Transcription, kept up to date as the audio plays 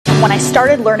When I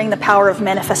started learning the power of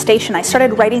manifestation, I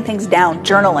started writing things down,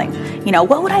 journaling. You know,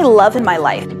 what would I love in my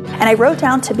life? And I wrote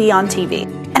down to be on TV.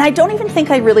 And I don't even think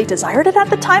I really desired it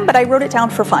at the time, but I wrote it down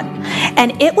for fun.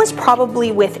 And it was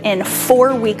probably within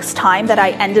 4 weeks' time that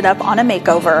I ended up on a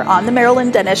makeover on the Marilyn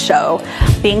Dennis show,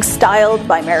 being styled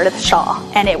by Meredith Shaw.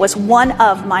 And it was one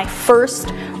of my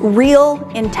first real,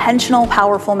 intentional,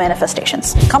 powerful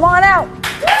manifestations. Come on out!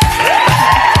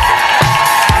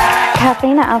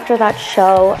 Kathleen, after that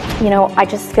show, I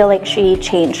just feel like she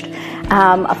changed.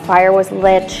 A fire was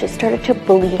lit. She started to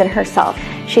believe in herself.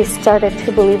 She started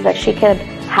to believe that she could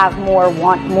have more,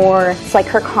 want more. It's like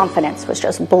her confidence was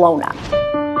just blown up.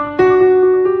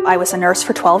 I was a nurse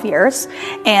for 12 years,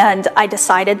 and I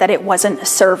decided that it wasn't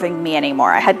serving me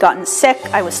anymore. I had gotten sick,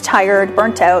 I was tired,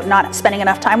 burnt out, not spending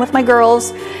enough time with my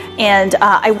girls, and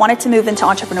I wanted to move into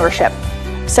entrepreneurship.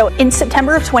 So in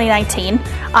September of 2019,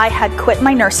 I had quit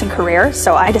my nursing career,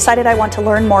 so I decided I want to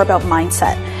learn more about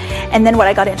mindset. And then what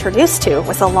I got introduced to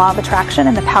was the law of attraction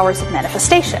and the powers of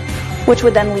manifestation, which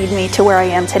would then lead me to where I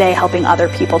am today, helping other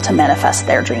people to manifest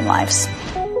their dream lives.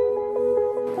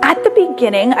 At the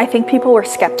beginning, I think people were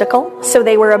skeptical, so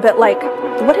they were a bit like,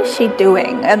 what is she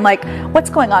doing? And like, what's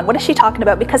going on? What is she talking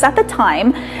about? Because at the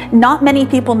time, not many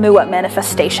people knew what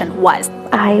manifestation was.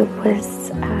 I was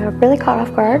really caught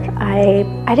off guard.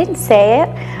 I didn't say it,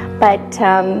 but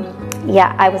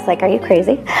yeah, I was like, are you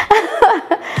crazy?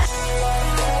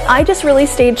 I just really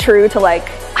stayed true to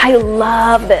I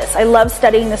love this. I love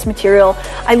studying this material.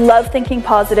 I love thinking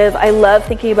positive. I love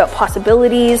thinking about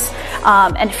possibilities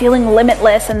and feeling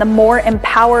limitless. And the more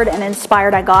empowered and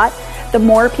inspired I got, the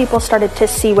more people started to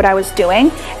see what I was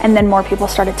doing, and then more people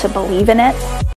started to believe in it.